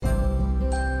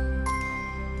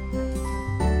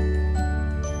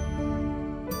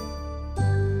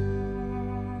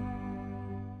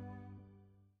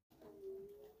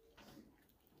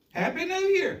Happy New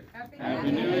Year.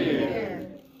 Happy New Year.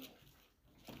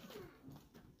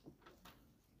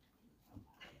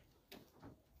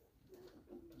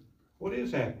 What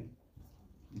is happy?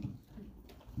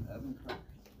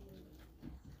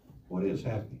 What is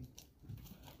happy?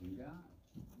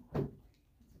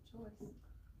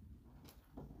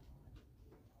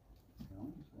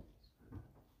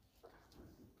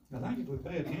 I think if we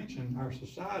pay attention, our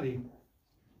society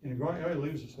in a great way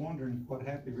leaves us wondering what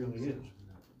happy really is.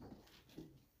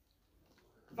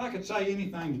 If I could say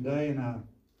anything today, and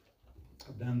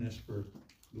I've done this for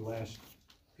the last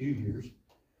few years,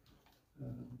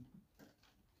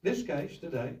 this case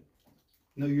today,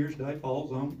 New Year's Day,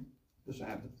 falls on the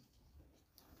Sabbath.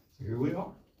 Here we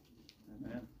are.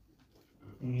 Amen.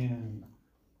 And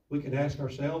we could ask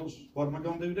ourselves, what am I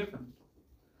going to do different?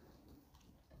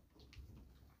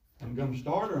 I'm going to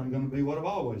start, or I'm going to be what I've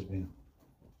always been?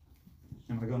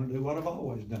 Am I going to do what I've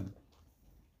always done?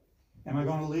 Am I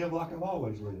going to live like I've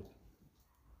always lived?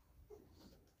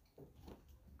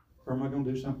 Or am I going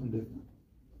to do something different?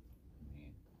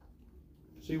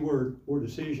 See, we're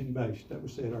decision-based, that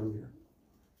was said earlier.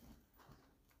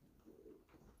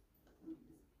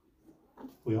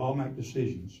 We all make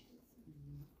decisions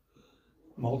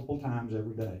multiple times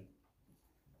every day.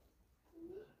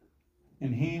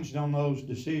 And hinged on those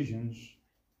decisions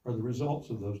are the results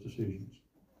of those decisions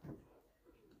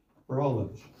for all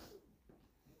of us.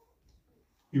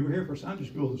 You were here for Sunday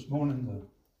school this morning. The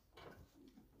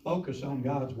focus on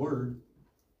God's Word,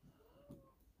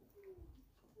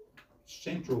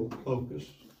 central focus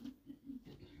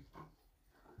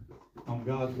on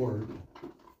God's Word.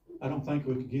 I don't think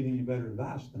we could get any better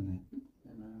advice than that.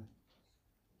 Amen.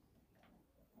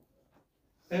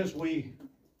 As we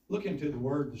look into the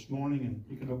Word this morning, and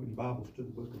you can open your Bibles to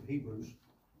the book of Hebrews.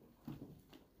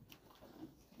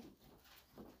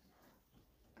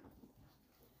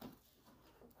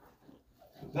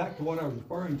 Back to what I was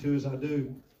referring to, as I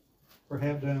do, or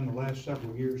have done the last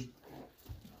several years.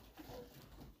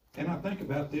 And I think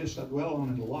about this, I dwell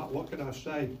on it a lot. What could I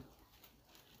say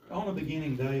on the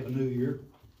beginning day of a new year?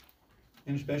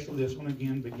 And especially this one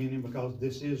again, beginning because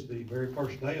this is the very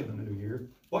first day of the new year.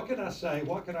 What could I say?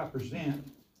 What could I present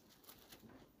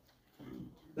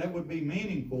that would be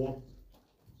meaningful?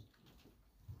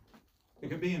 It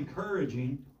could be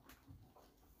encouraging.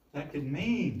 That could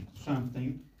mean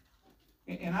something.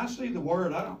 And I see the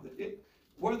Word,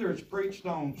 whether it's preached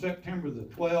on September the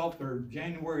 12th or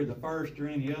January the 1st or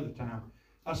any other time,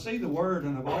 I see the Word,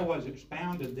 and I've always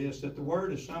expounded this, that the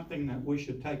Word is something that we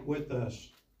should take with us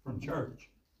from church.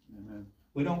 Amen.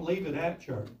 We don't leave it at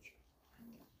church.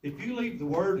 If you leave the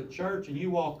Word at church and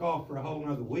you walk off for a whole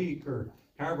nother week or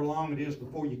however long it is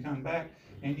before you come back,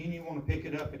 and then you want to pick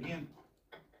it up again,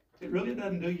 it really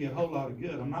doesn't do you a whole lot of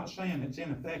good. I'm not saying it's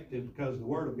ineffective, because the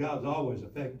Word of God's always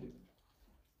effective.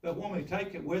 But when we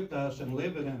take it with us and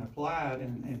live it and apply it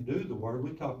and do the Word, we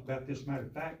talked about this, matter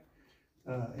of fact,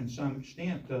 in some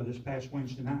extent this past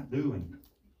Wednesday night, doing.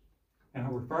 And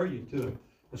I'll refer you to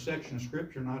a section of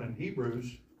Scripture, not in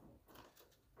Hebrews,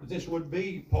 but this would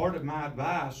be part of my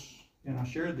advice, and I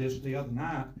shared this the other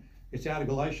night. It's out of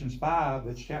Galatians 5,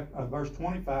 it's verse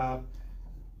 25,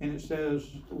 and it says,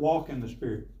 walk in the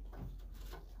Spirit.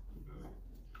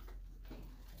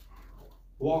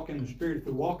 Walk in the Spirit. If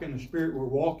we walk in the Spirit, we're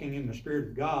walking in the Spirit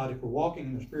of God. If we're walking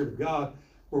in the Spirit of God,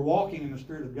 we're walking in the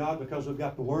Spirit of God because we've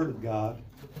got the Word of God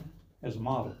as a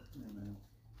model. Amen.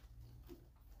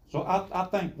 So I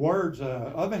think words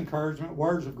of encouragement,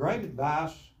 words of great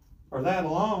advice, or that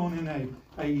alone in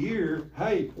a year,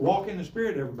 hey, walk in the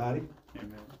Spirit, everybody.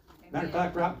 Amen. Matter of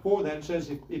fact, right before that, it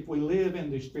says if we live in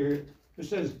the Spirit, it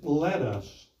says let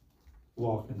us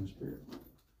walk in the Spirit.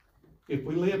 If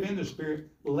we live in the Spirit,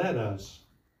 let us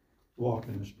walk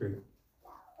in the Spirit.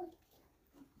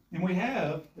 And we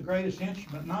have the greatest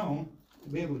instrument known to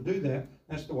be able to do that.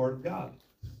 That's the Word of God.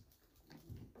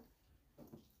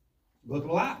 Book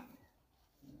of life.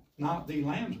 Not the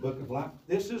Lamb's book of life.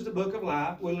 This is the book of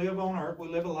life. We live on earth. We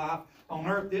live a life on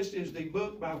earth. This is the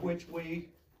book by which we,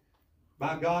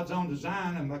 by God's own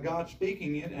design and by God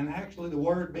speaking it, and actually the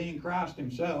Word being Christ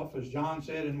Himself, as John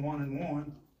said in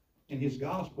 1:1 in his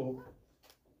Gospel.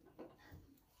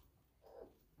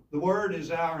 The Word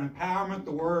is our empowerment.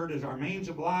 The Word is our means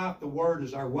of life. The Word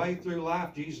is our way through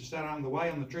life. Jesus said, I'm the way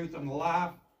and the truth and the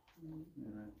life.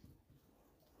 Amen.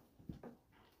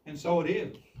 And so it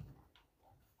is.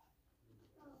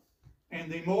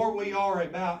 And the more we are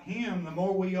about Him, the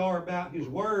more we are about His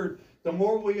Word, the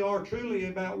more we are truly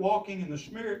about walking in the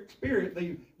Spirit,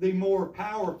 the more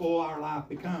powerful our life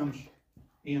becomes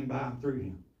in, by, and through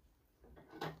Him.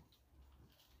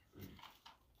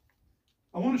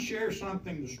 I want to share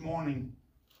something this morning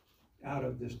out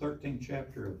of this 13th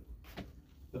chapter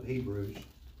of Hebrews.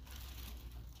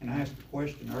 And I asked a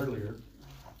question earlier.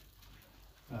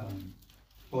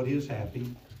 What is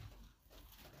happy?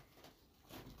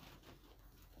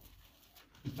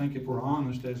 I think if we're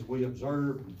honest, as we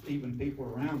observe even people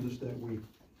around us that we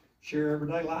share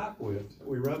everyday life with, that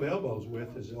we rub elbows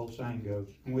with, as the old saying goes,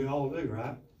 and we all do,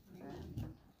 right?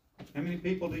 How many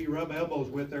people do you rub elbows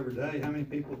with every day? How many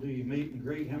people do you meet and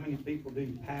greet? How many people do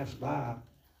you pass by?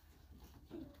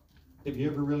 Have you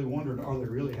ever really wondered, are they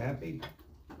really happy?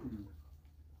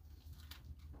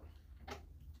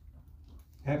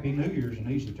 Happy New Year's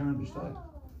an easy term to say.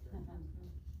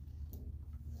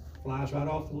 Flies right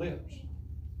off the lips.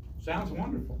 Sounds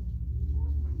wonderful.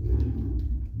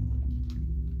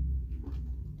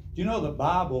 Do you know the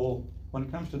Bible, when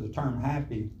it comes to the term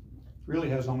happy, really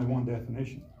has only one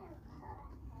definition?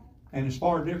 And it's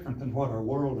far different than what our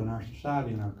world and our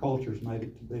society and our culture has made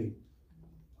it to be.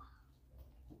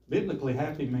 Biblically,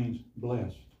 happy means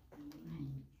blessed.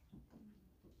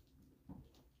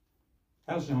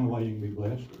 That's the only way you can be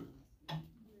blessed.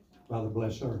 By the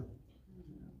blesser.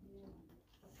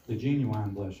 The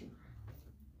genuine blesser.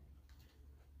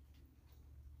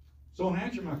 So in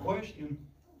answer to my question,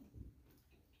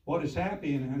 what is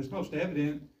happy, and it's most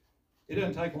evident, it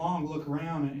doesn't take long to look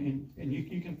around and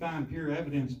you can find pure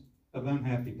evidence of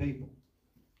unhappy people.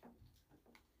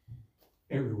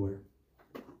 Everywhere.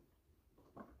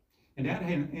 And that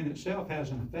in itself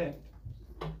has an effect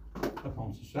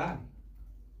upon society.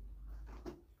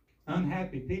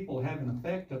 Unhappy people have an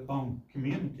effect upon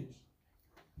communities.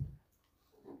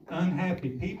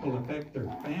 Unhappy people affect their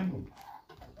families,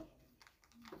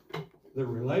 their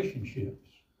relationships.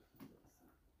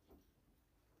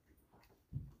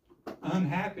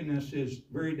 Unhappiness is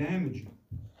very damaging.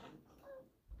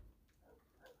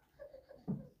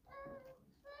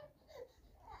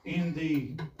 In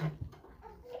the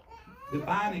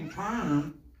defining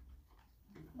term,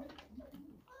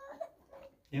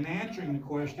 in answering the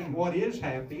question, what is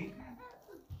happy?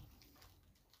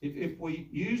 If we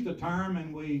use the term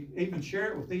and we even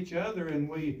share it with each other and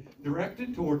we direct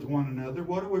it towards one another,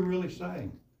 what are we really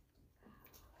saying?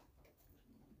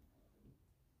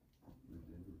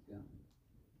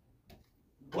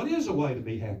 What is a way to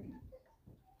be happy?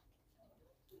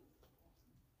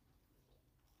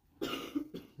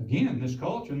 Again, this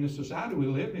culture and this society we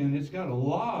live in, it's got a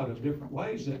lot of different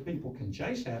ways that people can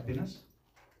chase happiness.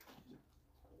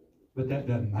 But that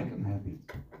doesn't make them happy.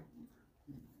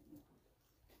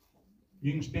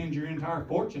 You can spend your entire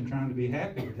fortune trying to be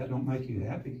happy, but that don't make you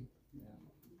happy.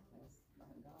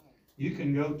 You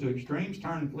can go to extremes,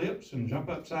 turn flips, and jump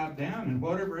upside down, and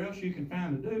whatever else you can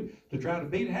find to do to try to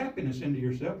beat happiness into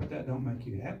yourself, but that don't make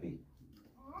you happy.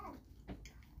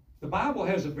 The Bible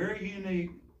has a very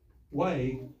unique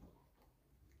way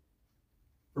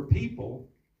for people,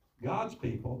 God's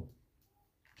people,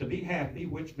 to be happy,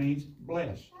 which means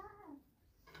blessed.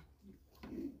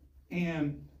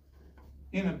 And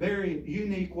in a very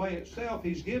unique way itself,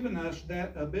 He's given us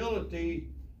that ability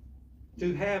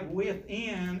to have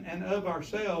within and of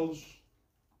ourselves,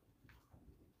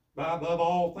 by above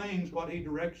all things, what He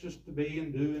directs us to be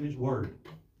and do in His Word.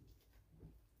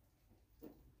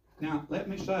 Now, let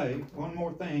me say one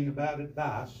more thing about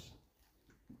advice,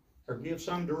 or give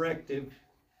some directive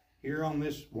here on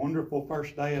this wonderful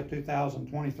first day of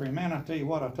 2023. Man, I tell you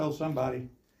what, I told somebody,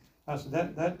 I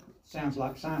said, that sounds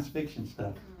like science fiction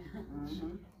stuff.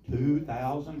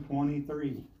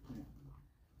 2023.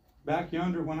 Back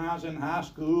yonder when I was in high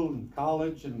school and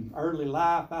college and early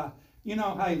life,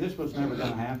 hey, this was never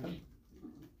going to happen.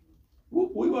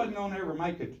 We wasn't going to ever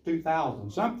make it to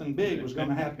 2000. Something big was going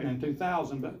to happen in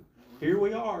 2000, but here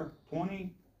we are,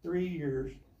 23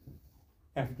 years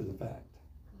after the fact.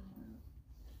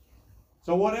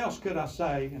 So what else could I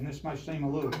say? And this may seem a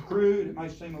little crude, it may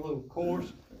seem a little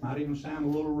coarse, might even sound a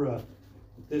little rough.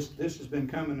 This has been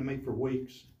coming to me for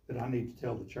weeks that I need to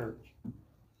tell the church.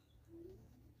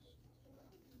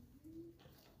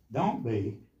 Don't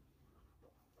be,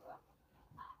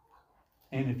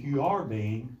 and if you are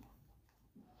being,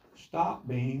 stop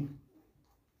being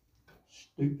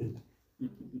stupid.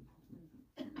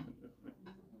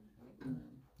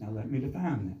 Now let me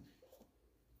define that.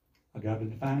 I got to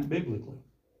define it biblically.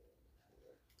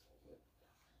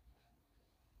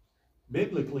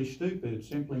 Biblically, stupid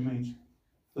simply means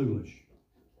foolish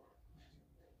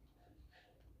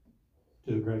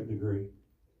to a great degree.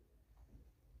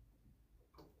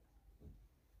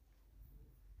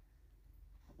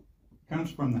 It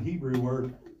comes from the Hebrew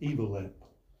word evilet.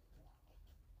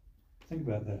 Think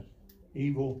about that.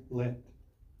 Evilet.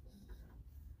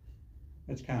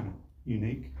 It's kind of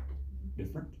unique,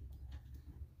 different.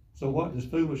 So what does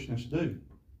foolishness do?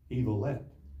 Evil let.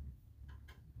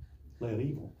 Let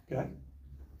evil, okay?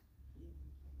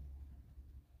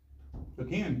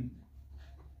 Again,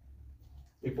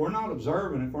 if we're not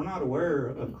observant, if we're not aware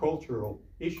of cultural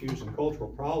issues and cultural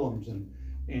problems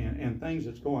and things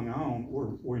that's going on,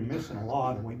 we're missing a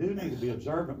lot, and we do need to be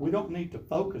observant. We don't need to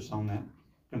focus on that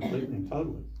completely and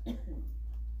totally.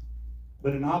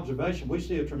 But in observation, we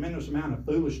see a tremendous amount of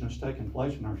foolishness taking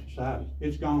place in our society.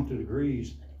 It's gone to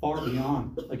degrees far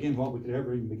beyond, again, what we could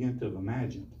ever even begin to have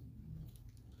imagined.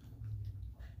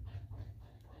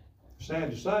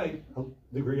 Sad to say, a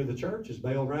degree of the church has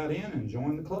bailed right in and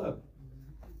joined the club.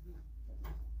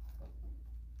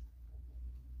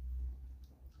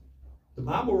 The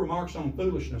Bible remarks on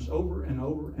foolishness over and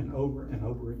over and over and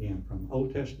over again, from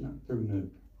Old Testament through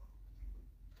New.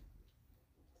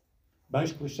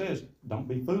 Basically says, don't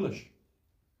be foolish.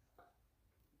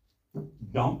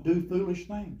 Don't do foolish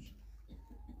things.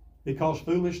 Because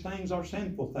foolish things are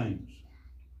sinful things.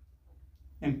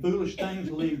 And foolish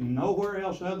things lead nowhere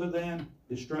else other than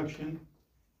destruction,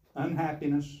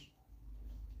 unhappiness,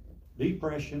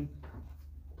 depression,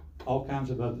 all kinds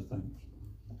of other things.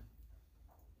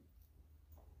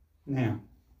 Now,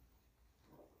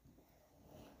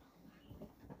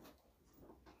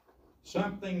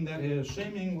 something that has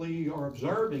seemingly or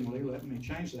observingly, let me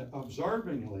change that,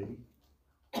 observingly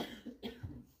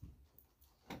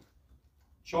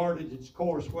charted its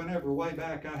course whenever, way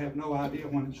back, I have no idea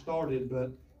when it started,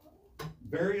 but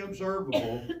very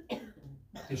observable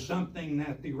is something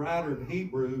that the writer of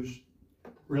Hebrews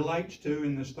relates to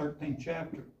in this 13th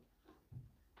chapter.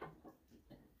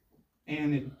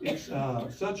 And it's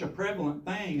such a prevalent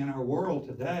thing in our world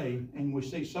today, and we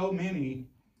see so many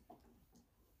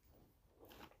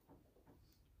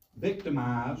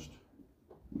victimized,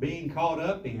 being caught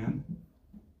up in,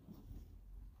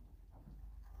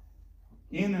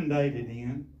 inundated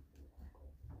in,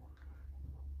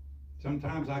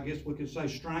 sometimes I guess we could say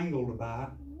strangled by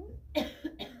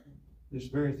this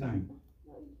very thing.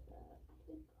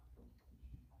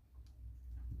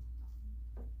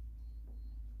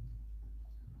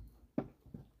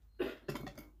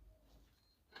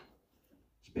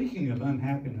 Speaking of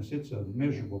unhappiness, it's a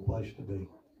miserable place to be.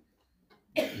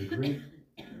 You agree?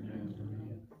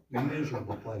 A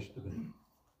miserable place to be.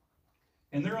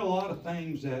 And there are a lot of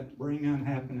things that bring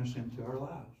unhappiness into our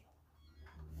lives.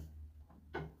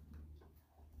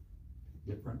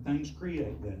 Different things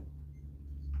create that.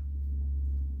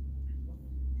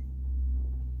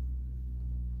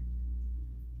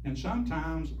 And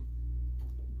sometimes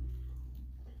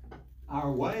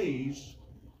our ways,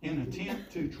 in an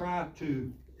attempt to try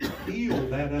to heal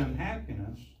that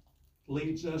unhappiness,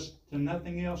 leads us to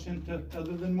nothing else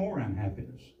other than more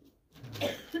unhappiness.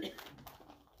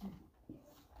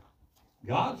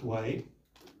 God's way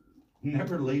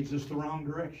never leads us the wrong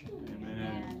direction.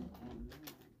 Amen.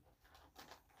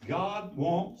 God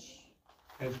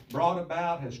has brought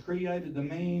about, has created the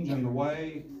means and the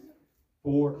way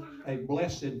for a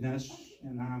blessedness,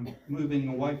 and I'm moving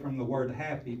away from the word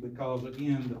happy because,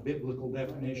 again, the biblical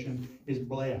definition is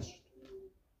blessed.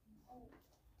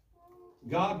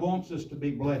 God wants us to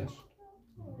be blessed.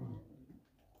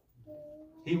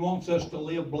 He wants us to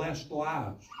live blessed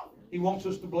lives. He wants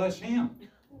us to bless Him.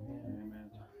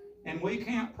 Amen. And we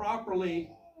can't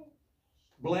properly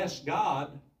bless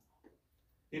God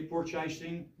if we're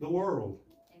chasing the world.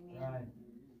 Right.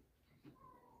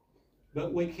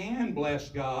 But we can bless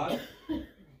God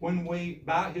when we,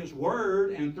 by His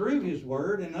Word and through His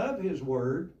Word and of His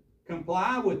Word,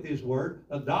 comply with His Word,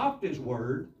 adopt His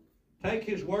Word, take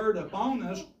His Word upon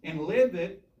us and live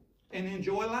it and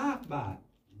enjoy life by it.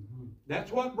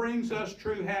 That's what brings us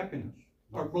true happiness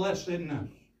or blessedness.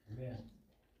 Amen.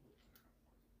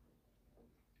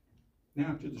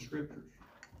 Now to the Scriptures.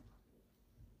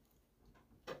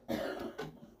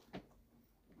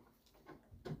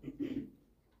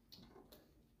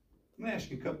 Let me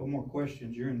ask you a couple more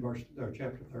questions. You're in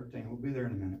chapter 13. We'll be there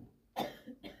in a minute.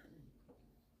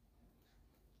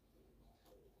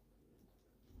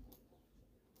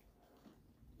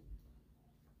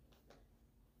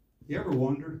 You ever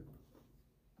wonder?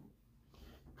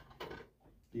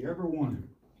 You ever wonder?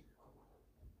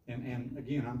 And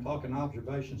again, I'm talking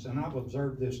observations, and I've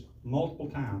observed this multiple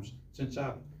times since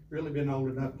I've really been old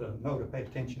enough to know to pay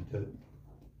attention to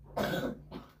it.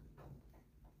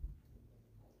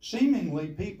 Seemingly,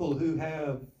 people who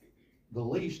have the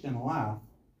least in life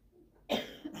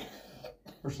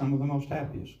are some of the most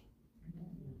happiest.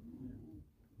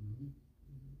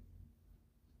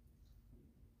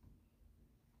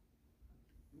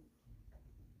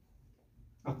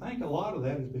 I think a lot of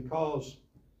that is because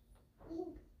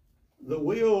the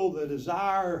will, the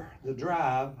desire, the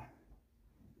drive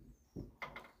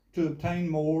to obtain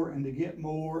more and to get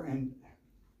more, and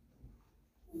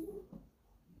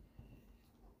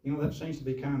you know, that seems to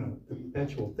be kind of a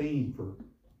perpetual theme for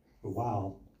a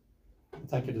while. I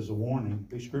take it as a warning.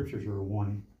 These scriptures are a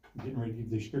warning. I'm getting ready to give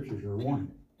these scriptures are a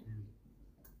warning.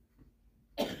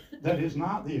 That is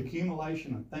not the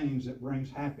accumulation of things that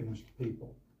brings happiness to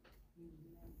people.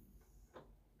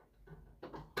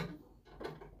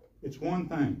 It's one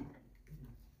thing.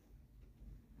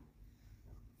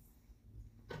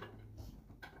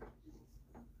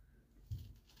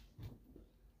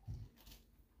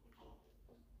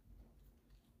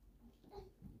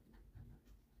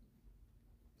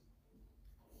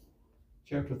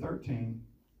 Chapter 13,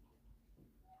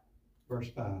 verse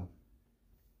 5.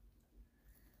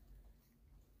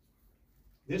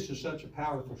 This is such a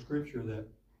powerful scripture that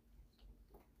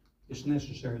it's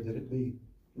necessary that it be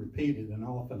repeated and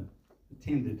often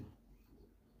attended.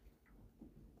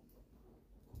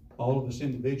 All of us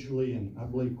individually, and I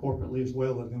believe corporately as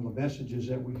well, and the messages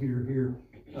that we hear here,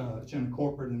 it's in a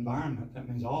corporate environment. That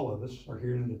means all of us are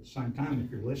hearing it at the same time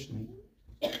if you're listening.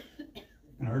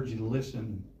 And I urge you to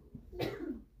listen.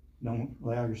 Don't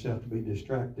allow yourself to be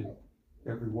distracted.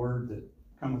 Every word that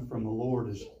cometh from the Lord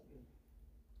is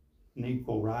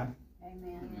needful, right?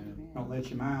 Amen. Don't let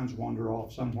your minds wander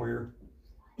off somewhere.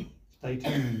 Stay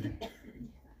tuned.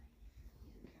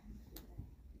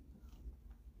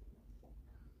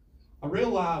 I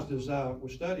realized as I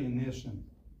was studying this and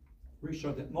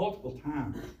researched it multiple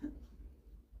times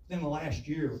within the last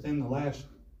year, within the last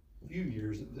few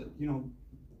years, that you know,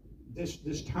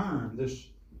 this term,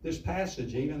 this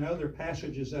passage, even other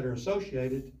passages that are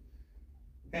associated,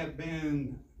 have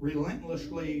been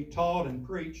relentlessly taught and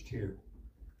preached here.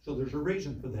 So there's a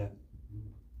reason for that.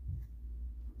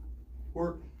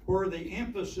 Where the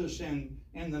emphasis and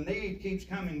the need keeps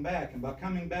coming back, and by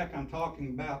coming back I'm talking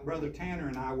about Brother Tanner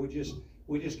and I, we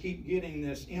just keep getting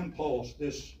this impulse,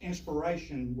 this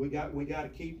inspiration. We got to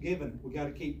keep giving it. We got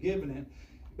to keep giving it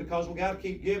because we got to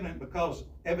keep giving it because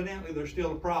evidently there's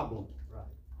still a problem.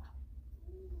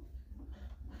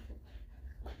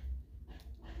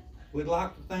 We'd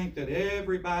like to think that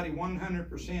everybody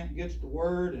 100% gets the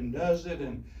word and does it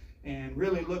and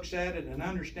really looks at it and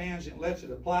understands it and lets it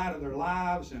apply to their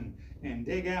lives and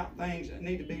dig out things that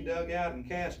need to be dug out and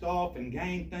cast off and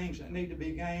gain things that need to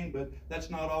be gained, but that's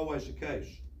not always the case.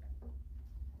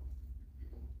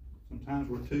 Sometimes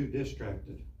we're too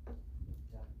distracted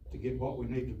to get what we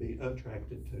need to be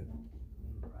attracted to.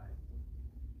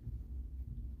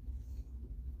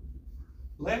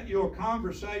 Let your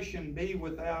conversation be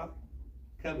without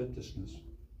covetousness.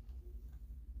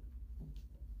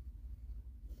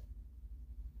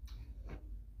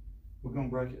 We're going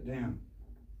to break it down.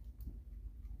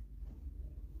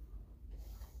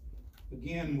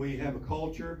 Again, we have a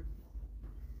culture.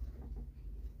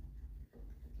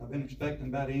 I've been expecting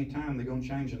about any time they're going to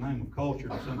change the name of culture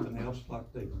to something else,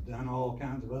 like they've done all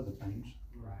kinds of other things.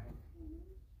 Right.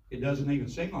 It doesn't even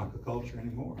seem like a culture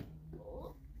anymore.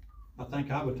 I think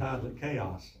I would title it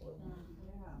chaos.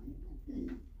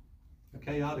 A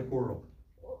chaotic world.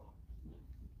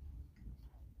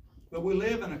 But we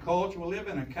live in a culture, we live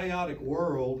in a chaotic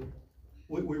world.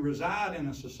 We reside in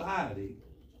a society.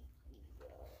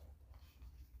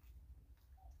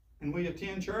 And we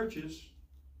attend churches.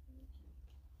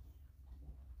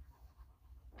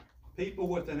 People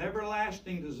with an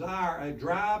everlasting desire, a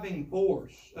driving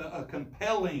force, a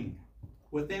compelling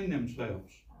within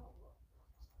themselves.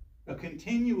 A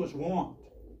continuous want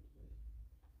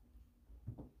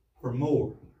for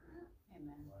more.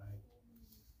 Amen.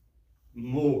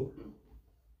 More.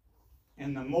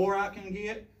 And the more I can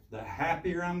get, the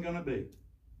happier I'm going to be.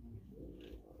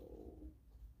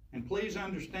 And please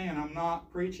understand, I'm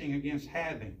not preaching against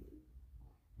having.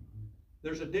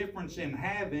 There's a difference in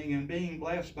having and being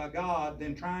blessed by God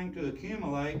than trying to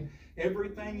accumulate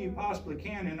everything you possibly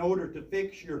can in order to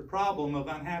fix your problem of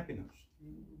unhappiness.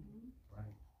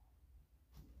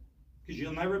 Because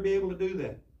you'll never be able to do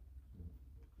that.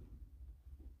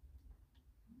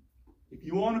 If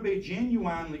you want to be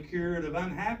genuinely cured of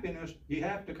unhappiness, you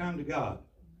have to come to God.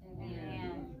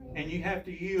 Amen. And you have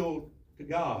to yield to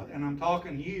God. And I'm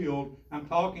talking yield, I'm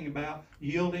talking about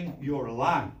yielding your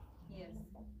life. Yes.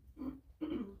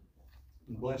 And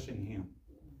blessing Him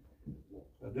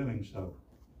by doing so.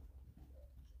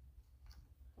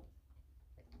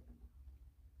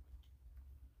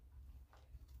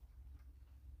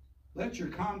 Let your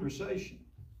conversation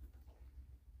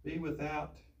be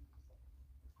without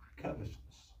covetousness.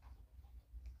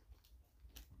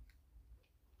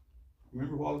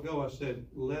 Remember a while ago I said,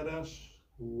 let us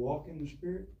walk in the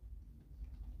Spirit?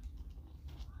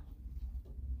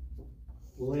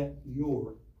 Let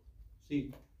your.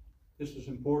 See, this is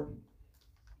important.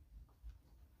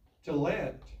 To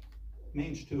let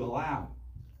means to allow,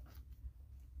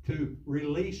 to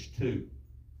release to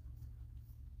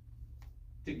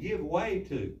give way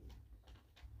to.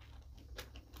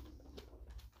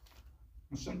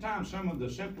 And sometimes some of the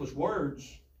simplest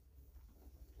words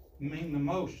mean the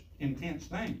most intense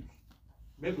things,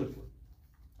 biblically.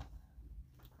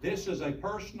 This is a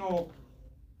personal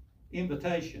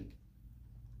invitation.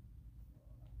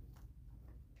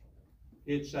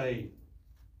 It's a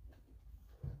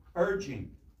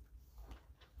urging,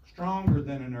 stronger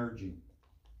than an urging.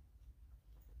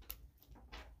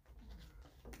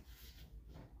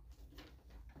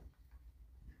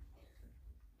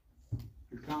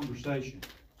 Your conversation,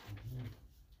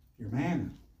 your manner,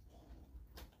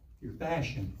 your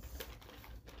fashion,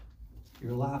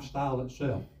 your lifestyle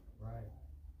itself. Right.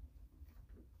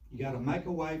 You got to make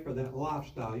a way for that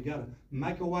lifestyle. You got to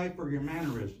make a way for your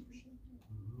mannerisms.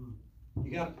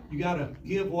 You got to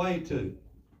give way to.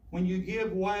 When you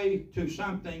give way to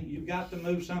something, you've got to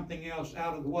move something else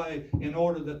out of the way in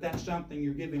order that something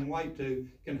you're giving way to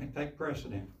can take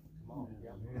precedent. Come on.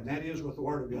 And that is with the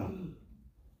Word of God.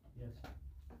 Yes.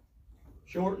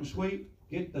 Short and sweet,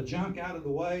 get the junk out of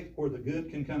the way where the good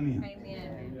can come in.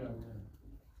 Amen.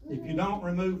 If you don't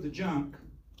remove the junk,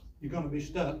 you're going to be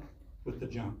stuck with the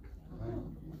junk.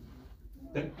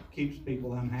 That keeps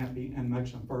people unhappy and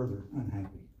makes them further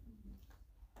unhappy.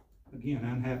 Again,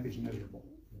 unhappy is miserable.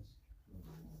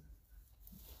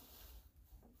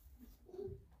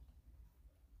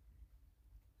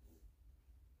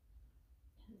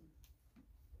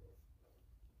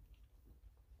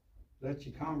 Let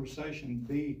your conversation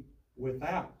be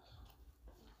without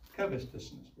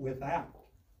covetousness. Without.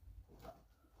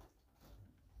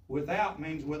 Without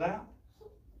means without.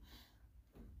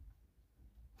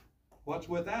 What's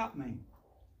without mean?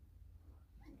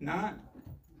 None.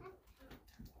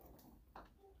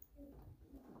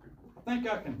 I think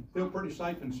I can feel pretty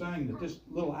safe in saying that this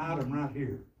little item right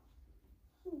here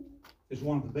is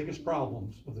one of the biggest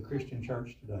problems of the Christian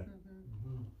church today.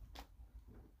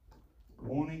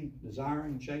 Wanting,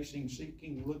 desiring, chasing,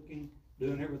 seeking, looking,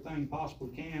 doing everything possible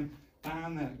can,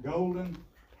 find that golden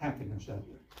happiness out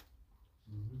there.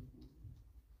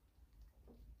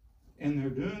 And they're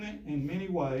doing it in many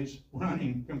ways,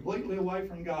 running completely away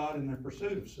from God in their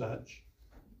pursuit of such,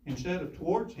 instead of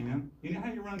towards Him. You know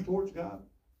how you run towards God?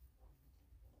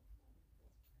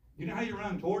 You know how you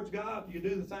run towards God? You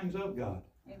do the things of God.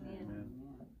 Amen.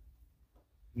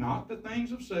 Not the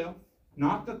things of self,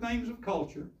 not the things of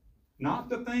culture, not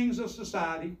the things of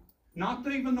society, not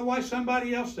even the way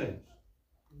somebody else says,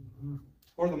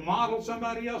 or the model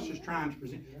somebody else is trying to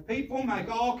present. People make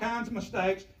all kinds of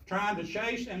mistakes trying to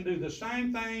chase and do the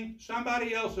same thing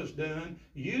somebody else is doing,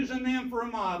 using them for a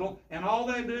model, and all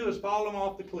they do is fall them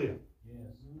off the cliff.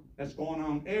 Yes. That's going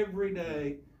on every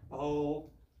day,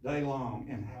 all day long,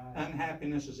 and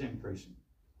unhappiness is increasing,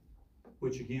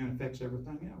 which again affects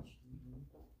everything else.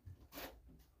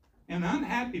 An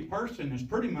unhappy person is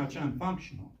pretty much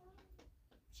unfunctional,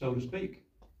 so to speak.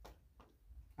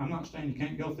 I'm not saying you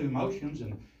can't go through motions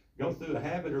and go through a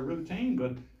habit or routine,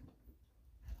 but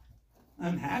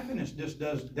unhappiness just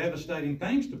does devastating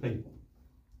things to people.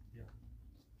 Yeah.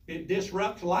 It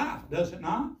disrupts life, does it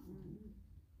not?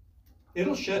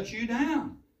 It'll shut you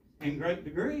down in great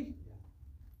degree.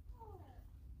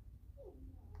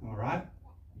 All right?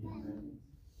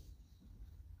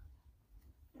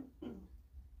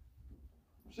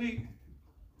 See,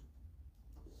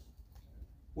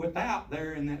 without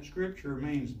there in that scripture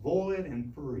means void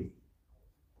and free.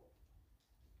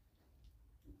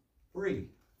 Free.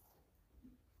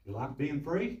 You like being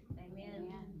free? Amen.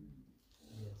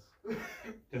 Yes.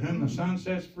 To whom the Son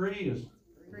sets free is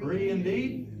free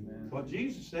indeed. That's what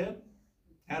Jesus said.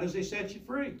 How does He set you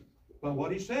free? Well,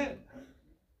 what He said.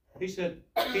 He said,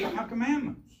 keep my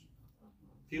commandments.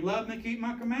 If you love me, keep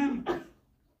my commandments.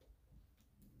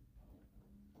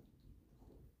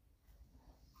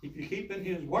 If you're keeping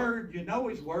His word, you know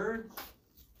His word,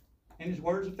 and His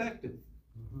word's effective.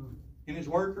 And His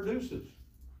word produces.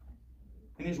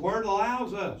 And His word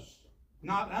allows us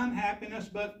not unhappiness,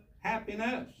 but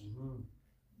happiness.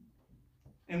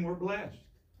 And we're blessed.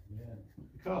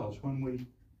 Because when we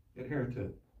adhere to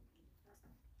it.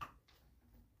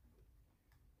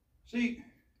 See,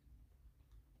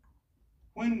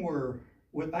 when we're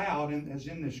without, and as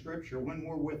in the scripture, when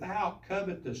we're without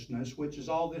covetousness, which is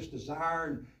all this desire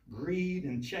and greed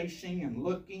and chasing and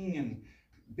looking and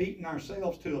beating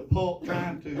ourselves to a pulp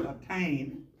trying to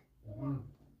obtain,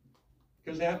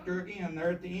 Because after, again,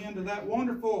 they're at the end of that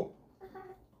wonderful,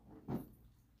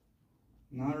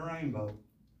 not a rainbow.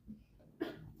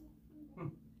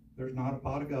 There's not a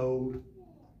pot of gold.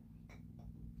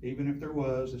 Even if there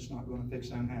was, it's not going to fix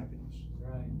unhappiness.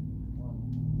 Right.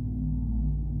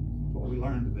 It's what we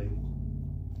learn to be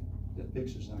that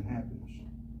fixes unhappiness.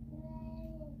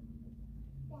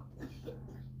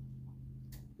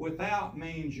 Without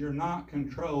means you're not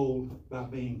controlled by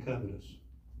being covetous.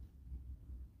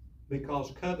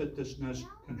 Because covetousness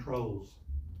controls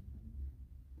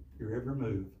your every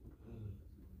move,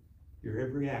 your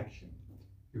every action,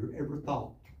 your every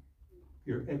thought,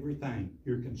 your everything.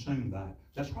 You're consumed by it.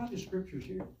 That's why the scripture's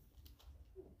here.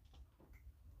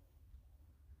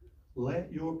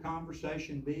 Let your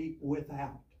conversation be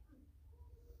without.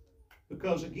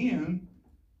 Because again,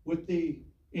 with the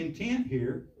intent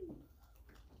here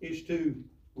is to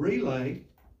relay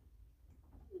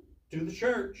to the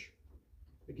church.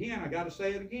 Again, I got to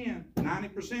say it again.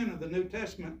 90% of the New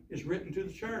Testament is written to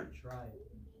the church. Right.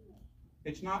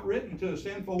 It's not written to a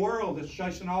sinful world that's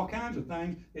chasing all kinds of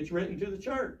things. It's written to the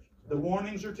church. The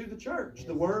warnings are to the church.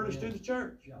 The word is to the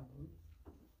church.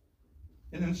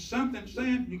 And then something's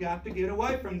saying you got to get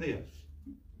away from this.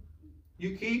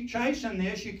 You keep chasing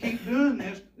this, you keep doing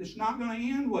this, it's not going to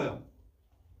end well.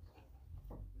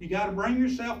 You got to bring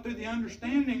yourself to the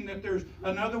understanding that there's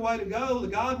another way to go, the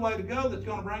God way to go, that's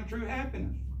going to bring true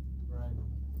happiness. Right.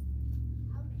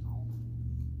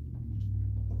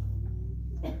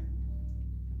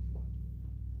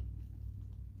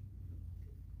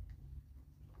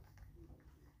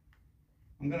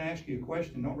 I'm going to ask you a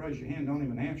question. Don't raise your hand. Don't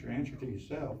even answer. Answer to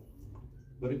yourself.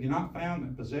 But have you not found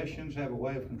that possessions have a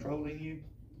way of controlling you?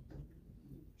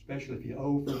 Especially if you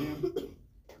owe for them?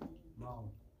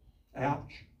 Wrong.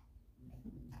 Ouch.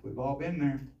 We've all been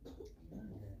there.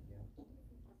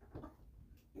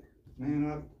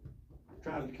 Man, I've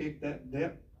tried to kick that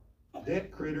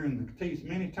debt critter in the teeth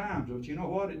many times, but you know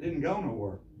what? It didn't go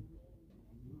nowhere.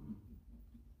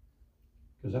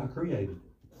 Because I created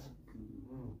it.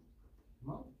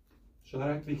 So I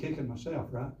have to be kicking myself,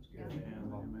 right?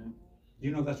 Amen.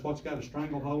 You know that's what's got a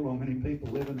stranglehold on many people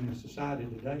living in society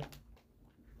today.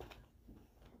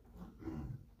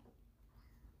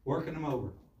 Working them over.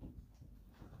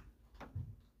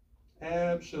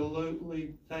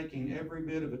 Absolutely taking every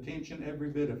bit of attention, every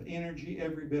bit of energy,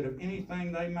 every bit of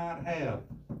anything they might have,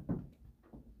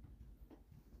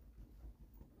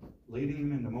 leading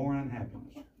them into more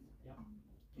unhappiness.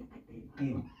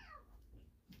 Mm.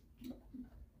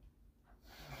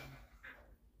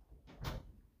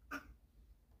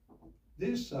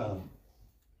 This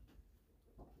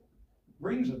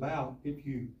brings about, if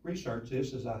you research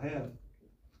this as I have,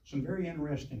 some very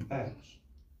interesting facts.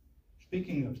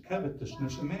 Speaking of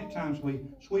covetousness, and many times we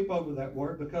sweep over that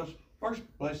word because, first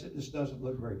place, it just doesn't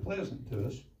look very pleasant to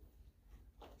us,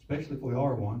 especially if we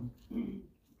are one.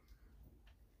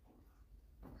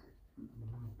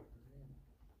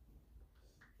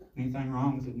 Anything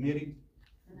wrong with admitting?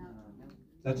 No.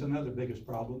 That's another biggest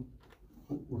problem.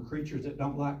 We're creatures that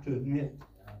don't like to admit.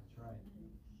 That's right.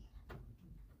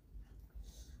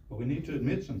 But we need to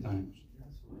admit some things.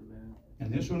 Amen.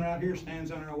 And this one right here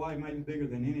stands in our way maybe bigger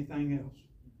than anything else.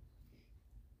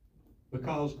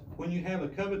 Because when you have a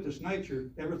covetous nature,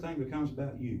 everything becomes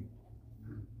about you.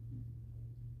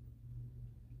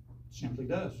 It simply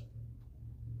does.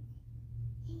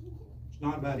 It's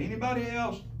not about anybody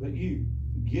else but you.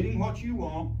 Getting what you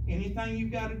want, anything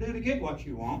you've got to do to get what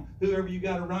you want, whoever you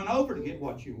got to run over to get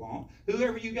what you want,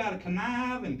 whoever you got to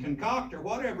connive and concoct or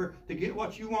whatever to get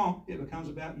what you want, it becomes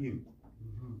about you.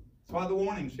 That's why the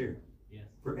warning's here. Yes.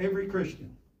 For every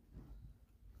Christian.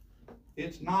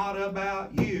 It's not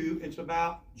about you, it's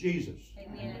about Jesus.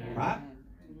 Amen. Right?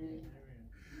 Amen.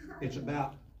 It's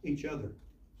about each other.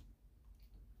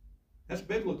 That's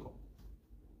biblical.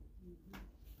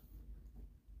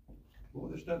 Boy,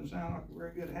 this doesn't sound like a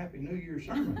very good Happy New Year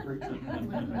sermon, preacher.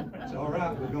 It's all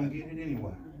right, we're going to get it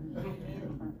anyway.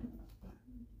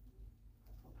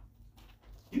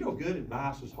 You know, good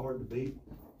advice is hard to beat.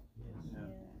 Yes.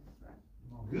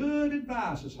 Good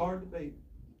advice is hard to beat.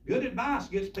 Good advice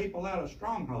gets people out of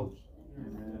strongholds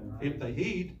Amen. if they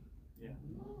heed. Yeah.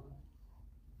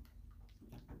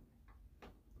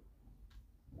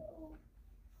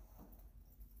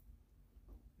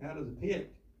 Out of the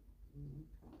pit,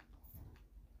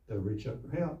 they'll reach up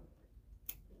for help.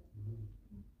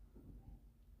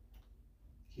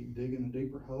 Keep digging a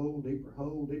deeper hole, deeper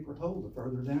hole, deeper hole. The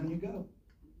further down you go,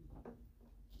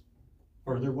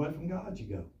 further away from God you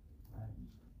go.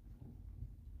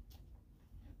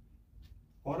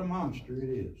 What a monster it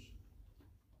is.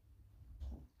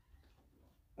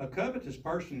 A covetous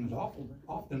person is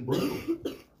often brutal.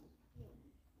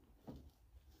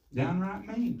 Downright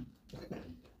mean.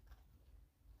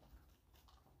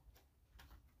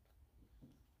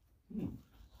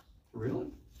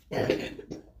 Really? I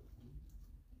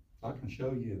can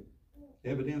show you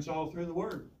evidence all through the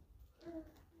Word.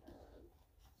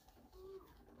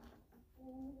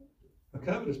 A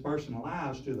covetous person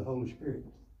lies to the Holy Spirit.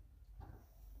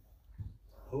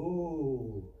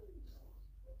 Oh.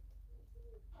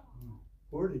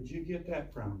 Where did you get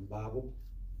that from, the Bible?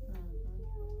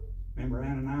 Remember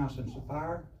Ananias and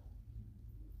Sapphira?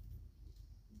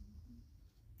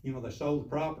 You know, they sold the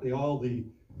property,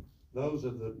 those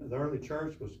of the early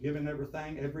church was giving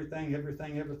everything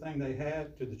they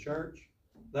had to the church.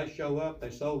 They show up, they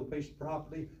sold a piece of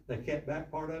property, they kept back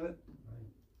part of it.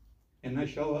 And they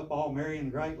show up all merry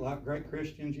and great, like great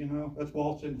Christians, you know. Let's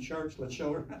waltz in the church, let's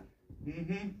show her.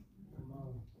 You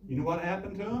know what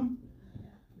happened to them?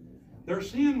 Their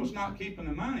sin was not keeping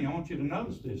the money. I want you to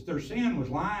notice this. Their sin was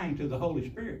lying to the Holy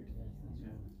Spirit.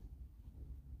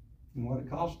 And what it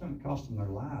cost them? It cost them their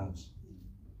lives.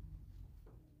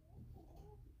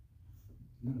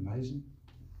 Isn't that amazing?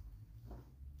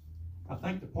 I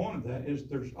think the point of that is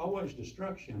there's always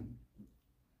destruction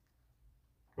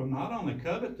from not only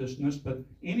covetousness, but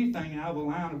anything out of the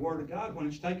line of the Word of God when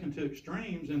it's taken to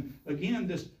extremes. And again,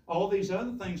 all these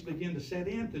other things begin to set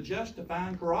in to justify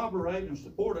and corroborate and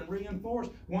support and reinforce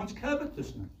one's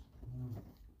covetousness.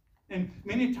 And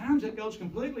many times it goes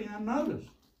completely unnoticed.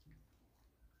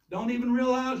 Don't even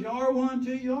realize you are one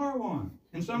till you are one.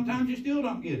 And sometimes you still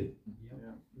don't get it.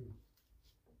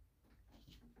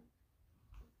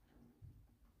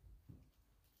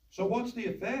 So what's the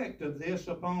effect of this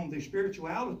upon the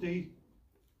spirituality,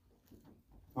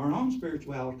 our own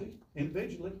spirituality,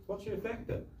 individually? What's the effect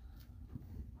of it?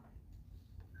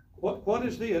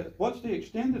 What's the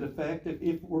extended effect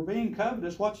if we're being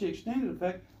covetous? What's the extended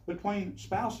effect between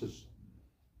spouses,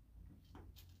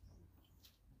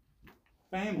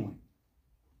 family,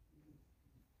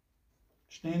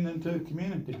 extending to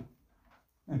community,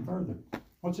 and further?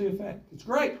 What's the effect? It's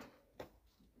great.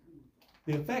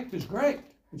 The effect is great.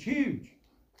 It's huge.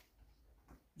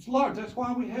 It's large. That's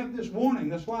why we have this warning.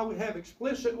 That's why we have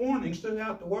explicit warnings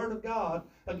throughout the Word of God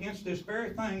against this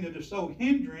very thing that is so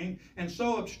hindering and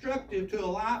so obstructive to a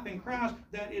life in Christ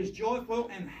that is joyful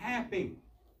and happy.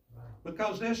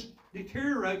 Because this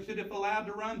deteriorates it if allowed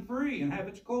to run free and have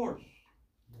its course.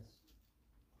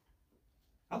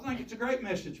 I think it's a great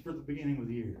message for the beginning of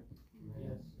the year.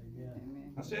 Yes,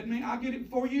 amen. I said, man, I'll get it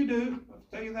before you do. I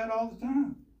tell you that all the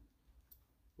time.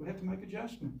 We have to make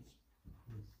adjustments.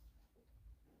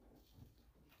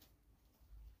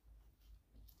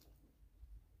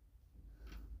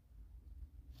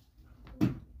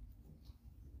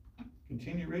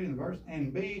 Continue reading the verse.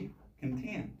 And be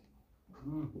content.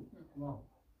 Come on.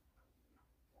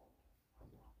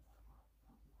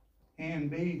 And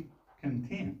be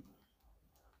content.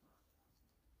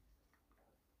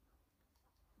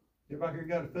 Everybody here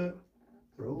got a foot?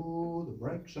 Throw the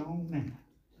brakes on now.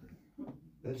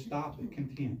 Let's stop at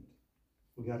content.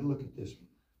 We got to look at this one.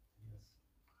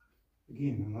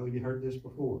 Again, I know you heard this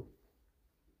before.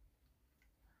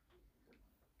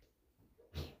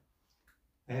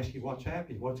 Ask you what's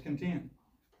happy, what's content.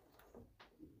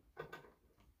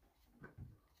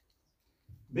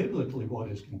 Biblically,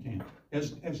 what is content?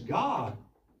 As God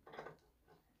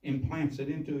implants it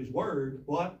into His Word,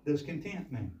 what does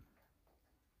content mean?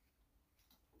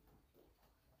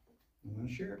 I'm going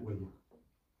to share it with you.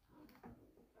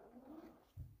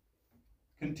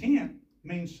 Content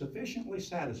means sufficiently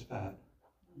satisfied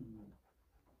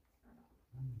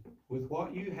with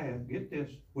what you have, get this,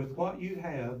 with what you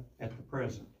have at the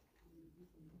present.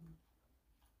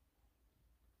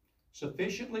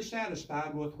 Sufficiently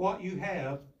satisfied with what you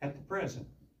have at the present.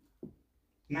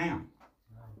 Now,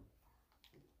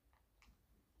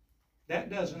 that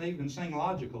doesn't even seem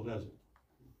logical, does it?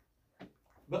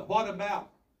 But what about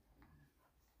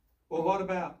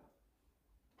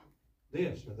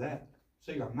this or that?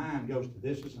 See, our mind goes to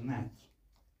thises and that's.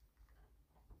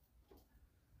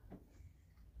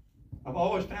 I've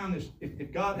always found this,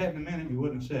 if God hadn't meant it, He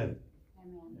wouldn't have said it.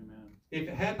 Amen. If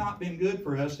it had not been good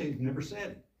for us, He'd never said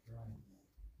it.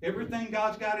 Everything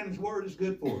God's got in His Word is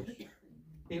good for us.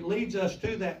 It leads us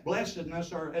to that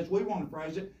blessedness, or as we want to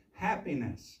phrase it,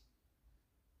 happiness.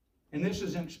 And this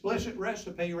is an explicit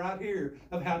recipe right here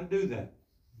of how to do that.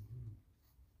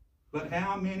 But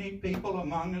how many people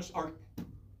among us are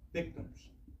victims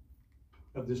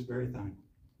of this very thing?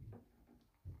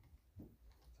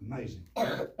 It's amazing.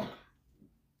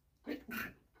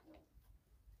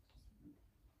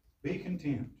 Be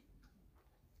content.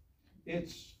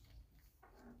 it's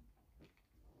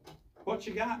what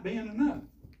you got being enough.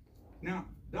 Now,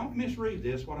 don't misread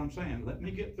this, what I'm saying. Let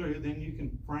me get through, then you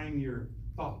can frame your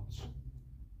thoughts.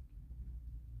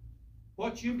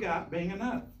 What you've got being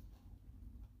enough.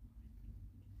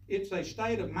 It's a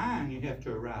state of mind you have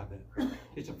to arrive at.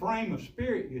 It's a frame of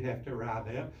spirit you have to arrive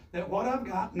at, that what I've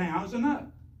got now is enough.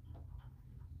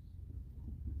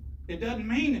 It doesn't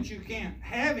mean that you can't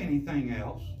have anything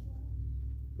else,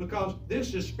 because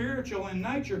this is spiritual in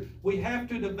nature. We have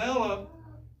to develop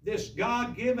this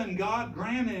God-given,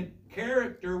 God-granted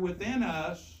character within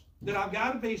us, that I've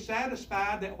got to be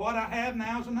satisfied that what I have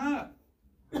now is enough.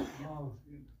 Come on.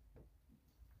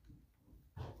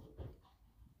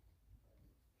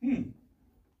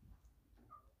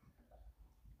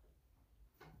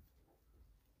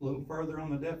 A little further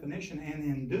on the definition, and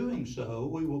in doing so,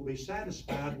 we will be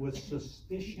satisfied with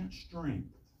sufficient strength.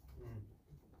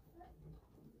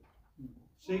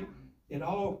 See, it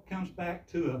all comes back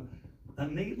to a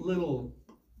neat little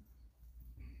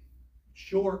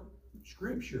short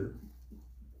scripture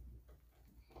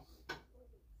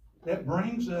that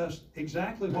brings us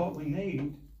exactly what we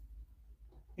need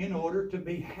in order to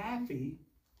be happy,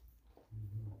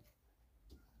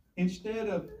 instead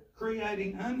of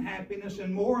creating unhappiness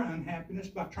and more unhappiness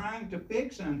by trying to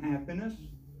fix unhappiness,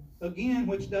 again,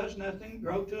 which does nothing,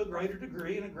 grow to a greater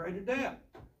degree and a greater depth.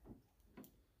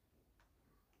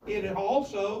 It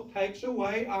also takes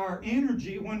away our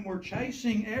energy when we're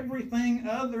chasing everything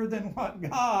other than what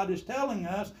God is telling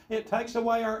us. It takes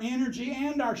away our energy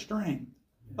and our strength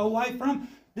away from.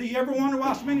 Do you ever wonder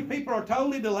why so many people are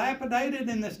totally dilapidated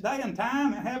in this day and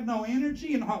time and have no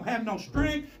energy and have no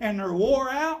strength and they're wore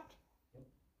out?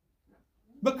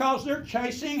 Because they're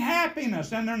chasing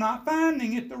happiness and they're not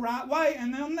finding it the right way,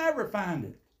 and they'll never find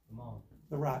it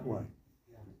the right way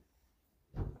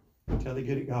until they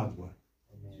get it God's way.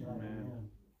 Amen.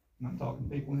 And I'm talking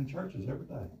to people in churches every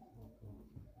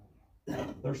day.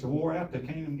 They're so wore out they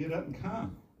can't even get up and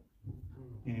come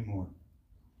anymore.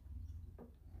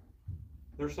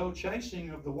 They're so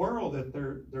chasing of the world that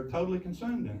they're totally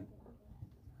consumed in it.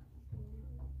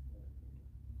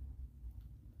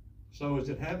 So is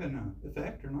it having an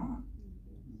effect or not?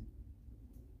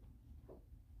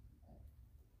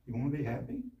 You want to be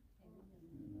happy?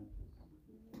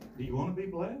 Do you want to be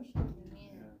blessed?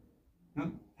 Now,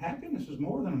 happiness is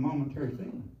more than a momentary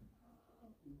feeling.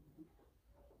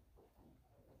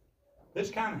 This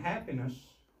kind of happiness,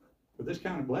 or this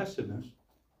kind of blessedness,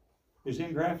 is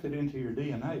engrafted into your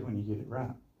DNA when you get it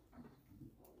right.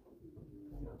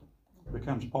 It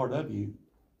becomes part of you.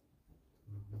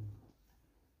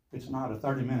 It's not a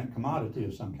 30-minute commodity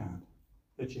of some kind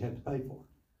that you have to pay for,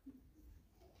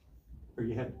 or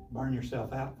you have to burn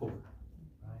yourself out for,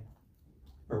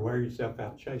 or wear yourself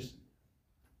out chasing.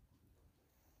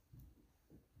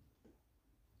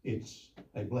 It's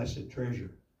a blessed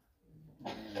treasure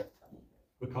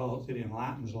because it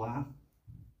enlightens life.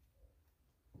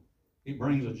 It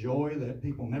brings a joy that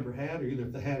people never had, or either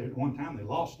if they had it at one time, they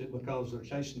lost it because they're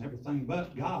chasing everything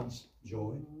but God's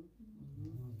joy.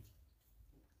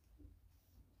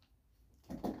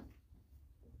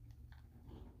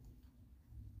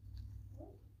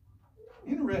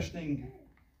 Interesting,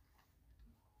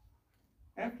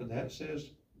 after that says,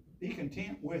 be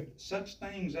content with such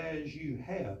things as you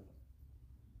have.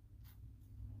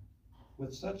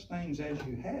 With such things as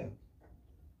you have.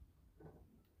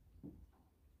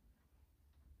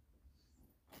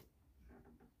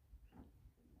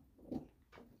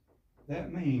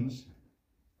 That means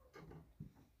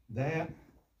that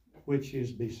which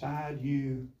is beside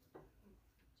you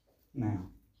now.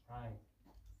 Right.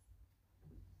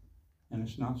 And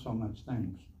it's not so much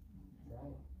things.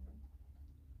 Right.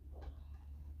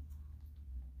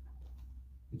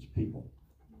 It's people.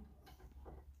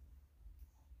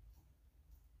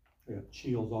 I got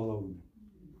chills all over me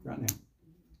right now.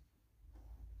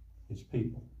 It's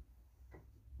people.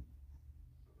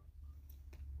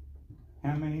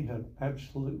 How many have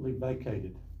absolutely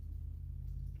vacated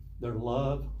their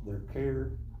love, their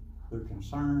care, their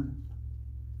concern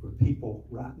for people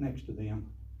right next to them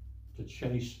to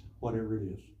chase whatever it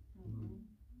is?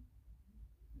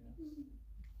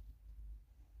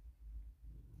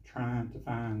 Trying to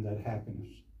find that happiness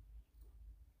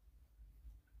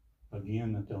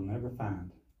again that they'll never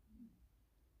find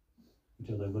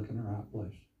until they look in the right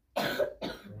place.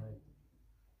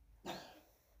 Right.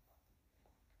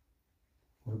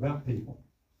 What about people?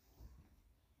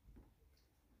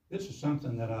 This is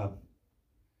something that I've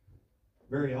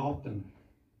very often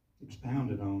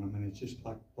expounded on. I mean, it's just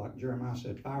like Jeremiah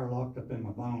said, fire locked up in my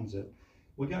bones, that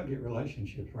we got to get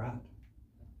relationships right.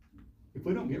 If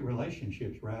we don't get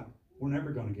relationships right, we're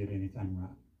never going to get anything right.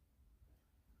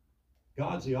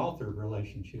 God's the author of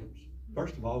relationships.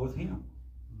 First of all, with Him.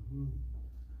 Mhm.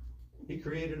 He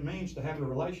created a means to have a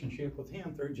relationship with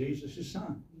Him through Jesus, His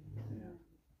Son. Yeah.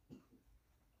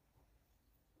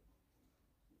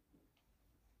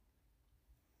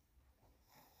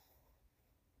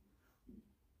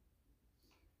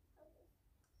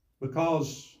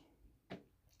 Because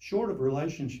short of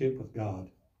relationship with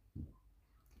God,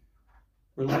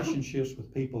 relationships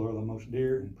with people are the most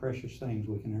dear and precious things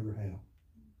we can ever have.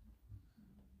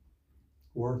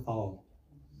 Worth all.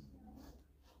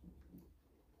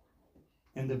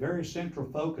 And the very central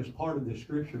focus part of the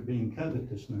scripture being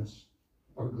covetousness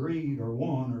or greed or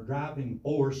want or driving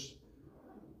force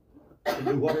to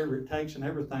do whatever it takes and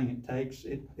everything it takes,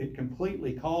 it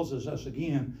completely causes us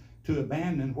again to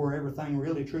abandon where everything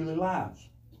really truly lies.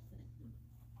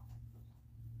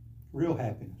 Real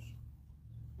happiness.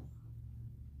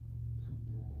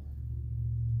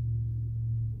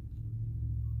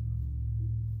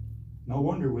 No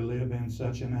wonder we live in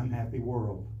such an unhappy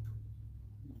world,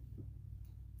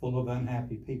 full of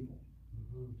unhappy people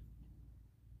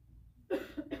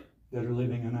that are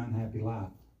living an unhappy life.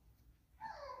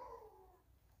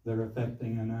 They're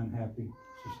affecting an unhappy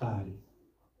society.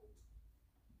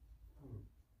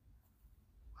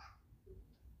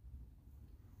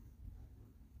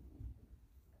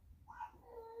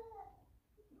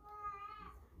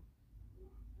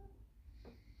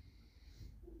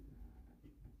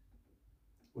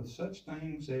 With such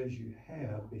things as you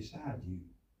have beside you,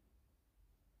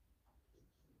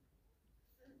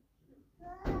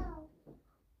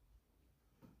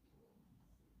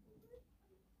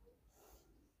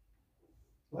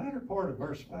 latter part of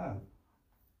verse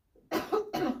 5.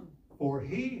 For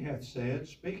he hath said,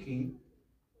 speaking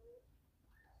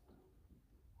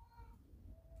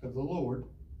of the Lord,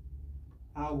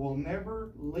 I will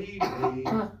never leave thee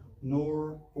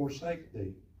nor forsake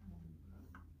thee.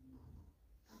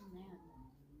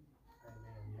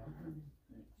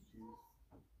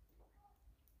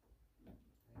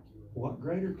 What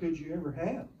greater could you ever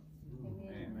have?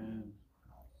 Amen.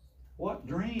 What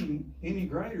dream any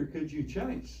greater could you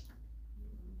chase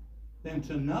than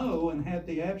to know and have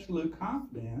the absolute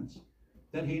confidence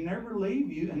that He never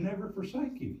leave you and never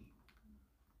forsake you?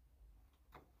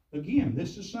 Again,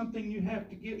 this is something you have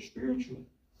to get spiritually.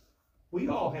 We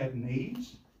all have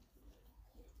needs.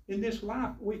 In this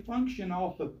life, we function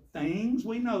off of things.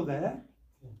 We know that.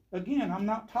 Again, I'm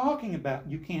not talking about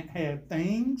you can't have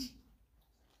things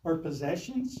or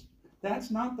possessions. That's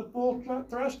not the full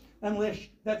thrust unless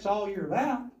that's all you're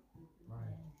about.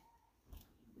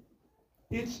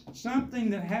 It's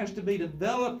something that has to be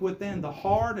developed within the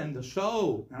heart and the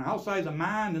soul, and I'll say the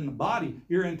mind and the body,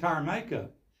 your entire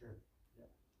makeup. Sure.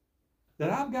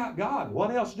 That I've got God. What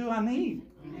else do I need?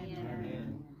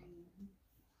 Amen.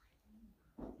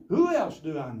 Who else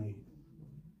do I need?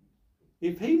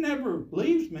 If He never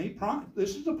leaves me,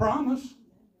 this is a promise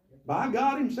by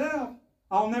God Himself.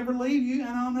 I'll never leave you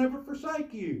and I'll never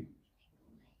forsake you.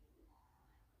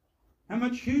 How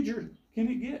much huger can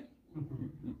it get?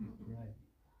 Right.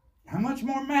 How much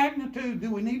more magnitude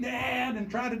do we need to add and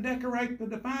try to decorate the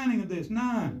defining of this?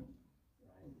 None.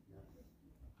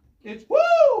 It's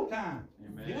woo time.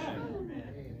 Amen. Yeah.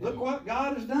 Amen. Look what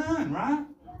God has done, right?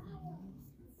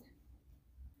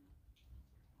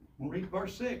 We'll read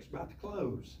verse 6, about to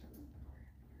close.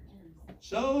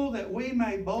 So that we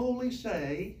may boldly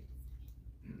say,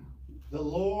 the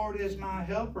Lord is my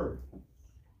helper,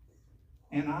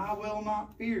 and I will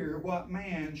not fear what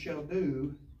man shall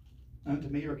do unto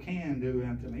me or can do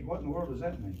unto me. What in the world does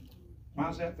that mean? Why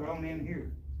is that thrown in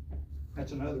here?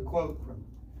 That's another quote from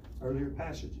earlier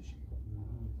passages.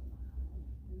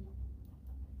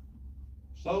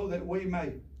 So that we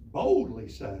may boldly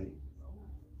say,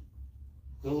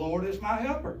 the Lord is my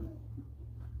helper,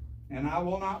 and I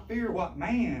will not fear what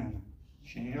man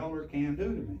shall or can do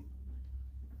to me.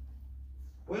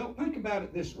 Well, think about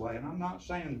it this way, and I'm not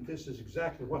saying that this is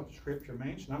exactly what the scripture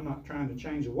means, and I'm not trying to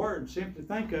change a word. Simply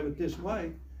think of it this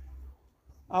way.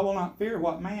 I will not fear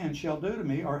what man shall do to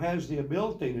me or has the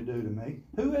ability to do to me.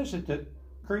 Who is it that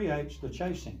creates the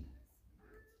chasing?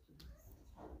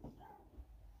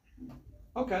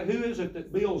 Okay, who is it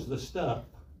that builds the stuff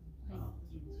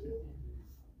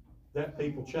that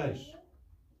people chase?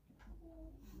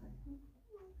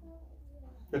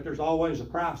 That there's always a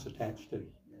price attached to.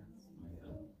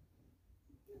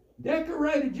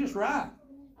 Decorated just right.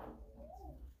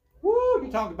 Woo,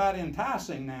 you talk about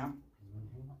enticing now.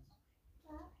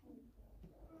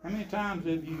 How many times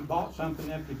have you bought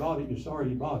something after you bought it, you're sorry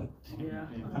you bought it? Yeah.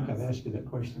 I think I've asked you that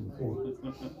question before.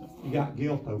 You got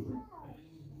guilt over it.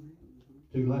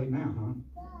 Too late now, huh?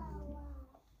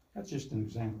 That's just an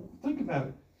example. Think about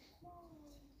it.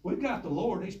 We've got the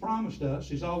Lord. He's promised us.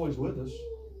 He's always with us.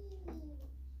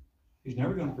 He's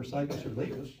never going to forsake us or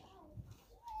leave us.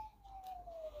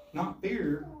 Not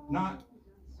fear, not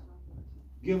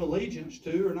give allegiance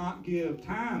to, or not give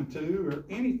time to, or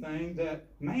anything that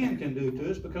man can do to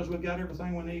us, because we've got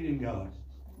everything we need in God.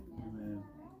 Amen.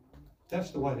 That's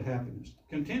the way to happiness.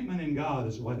 Contentment in God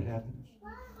is the way to happiness.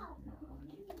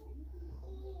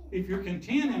 If you're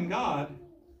content in God,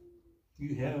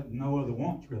 you have no other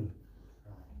wants really.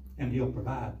 And He'll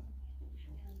provide.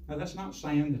 Now that's not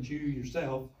saying that you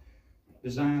yourself,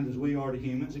 designed as we are to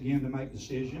humans, again, to make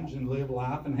decisions and live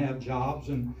life and have jobs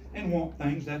and want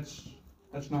things,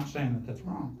 that's not saying that that's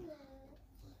wrong.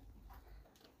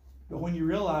 But when you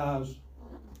realize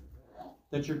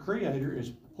that your Creator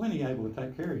is plenty able to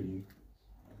take care of you,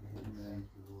 Amen.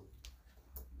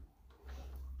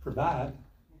 provide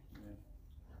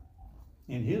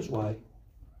in His way,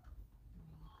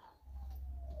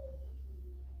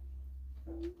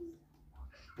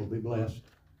 we'll be blessed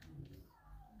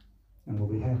and we'll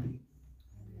be happy.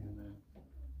 Amen.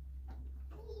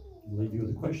 I'll leave you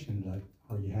with a question today.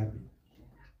 Are you happy?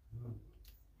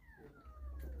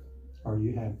 Are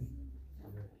you happy?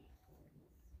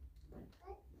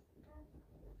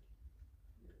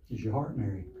 Is your heart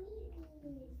merry?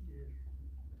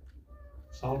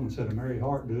 Solomon said, a merry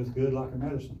heart doeth good like a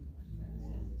medicine.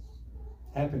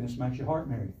 Happiness makes your heart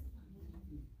merry.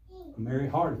 A merry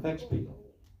heart affects people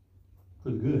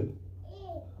for the good.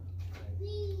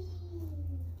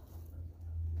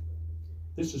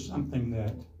 This is something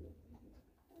that,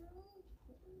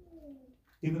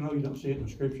 even though you don't see it in the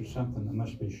Scripture, something that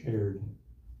must be shared.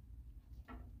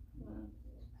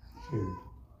 Shared.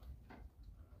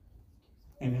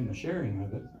 And in the sharing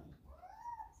of it,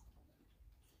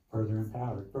 further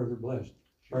empowered, further blessed,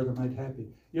 further made happy.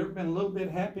 You ever been a little bit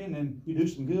happy and then you do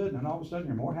some good and then all of a sudden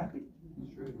you're more happy?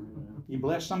 That's true. Amen. You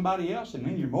bless somebody else and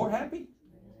then you're more happy?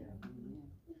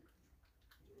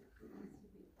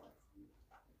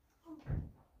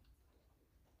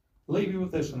 Leave you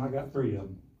with this one. I got 3 of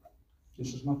them.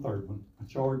 This is my 3rd one. A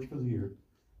charge for the year.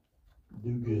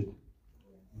 Do good.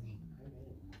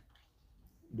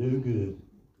 Do good.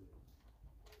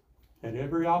 At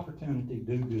every opportunity,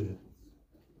 do good.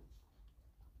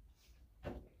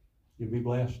 You'll be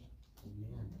blessed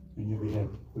and you'll be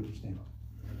happy. Would you stand?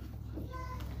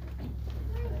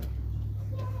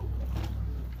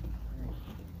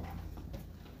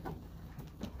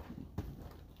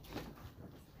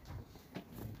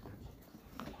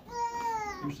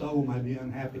 Your soul may be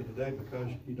unhappy today because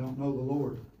you don't know the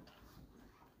Lord.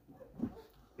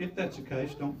 If that's the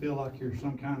case, don't feel like you're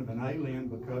some kind of an alien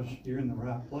because you're in the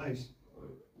right place.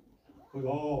 We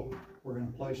all were in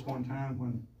a place one time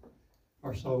when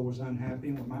our soul was unhappy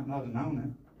and we might not have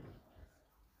known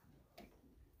it.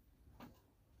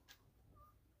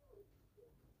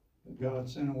 But God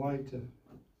sent a way to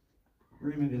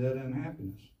remedy that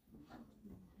unhappiness.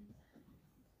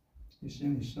 He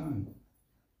sent His Son.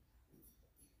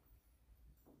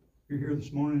 You're here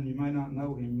this morning, you may not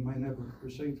know Him, you may never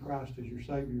receive Christ as your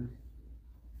Savior.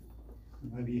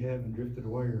 Maybe you have and drifted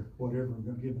away or whatever. I'm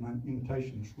going to give an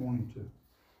invitation this morning to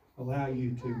allow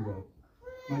you to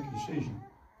make a decision.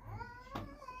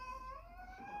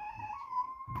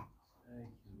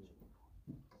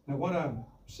 Now what I've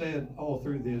said all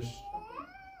through this,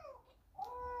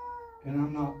 and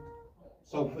I'm not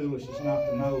so foolish as not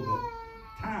to know that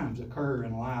times occur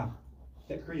in life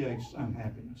that creates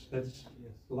unhappiness. That's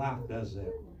life does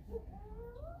that.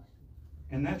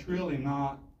 And that's really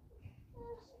not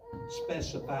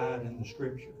specified in the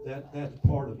Scripture. That's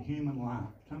part of human life.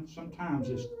 Sometimes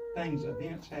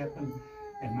events happen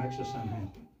and makes us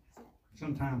unhappy.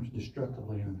 Sometimes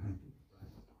destructively unhappy.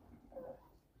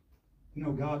 You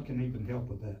know, God can even help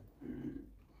with that.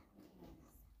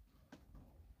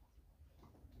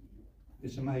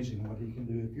 It's amazing what He can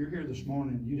do. If you're here this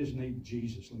morning, you just need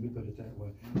Jesus. Let me put it that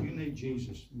way. You need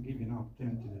Jesus and give you an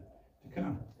opportunity to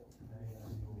come.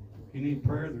 If you need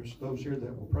prayer, there's those here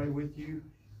that will pray with you.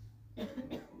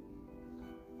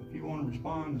 If you want to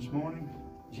respond this morning,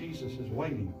 Jesus is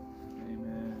waiting.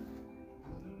 Amen.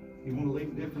 You want to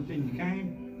leave different than you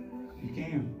came? You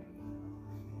can.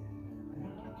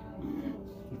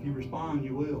 If you respond,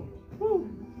 you will.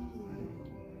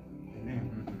 Amen.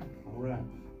 All right.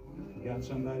 You got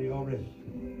somebody already.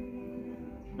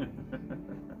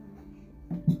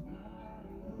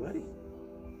 Buddy,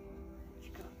 what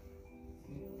you got?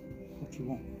 What you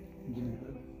want? Give me a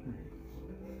hug.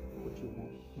 What you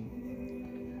want?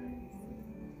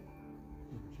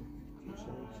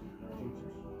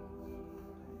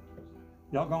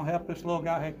 Y'all gonna help this little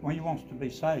guy when he wants to be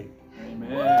saved?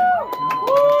 Amen.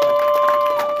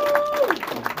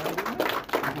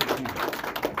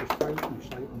 Just pray with me.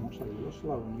 I'm gonna say it real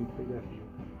slow and you repeat after you.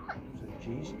 Say,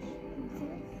 Jesus,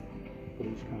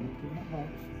 please come into my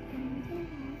heart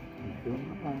and fill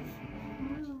my life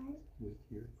with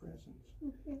your presence.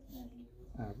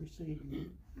 I receive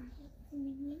you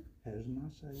as my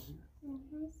Savior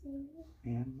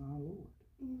and my Lord.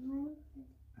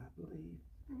 I believe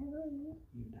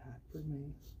you died for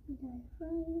me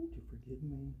to forgive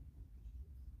me,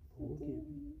 forgive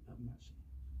me of my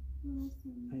sin.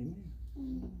 Amen.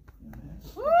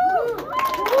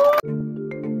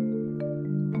 Amen.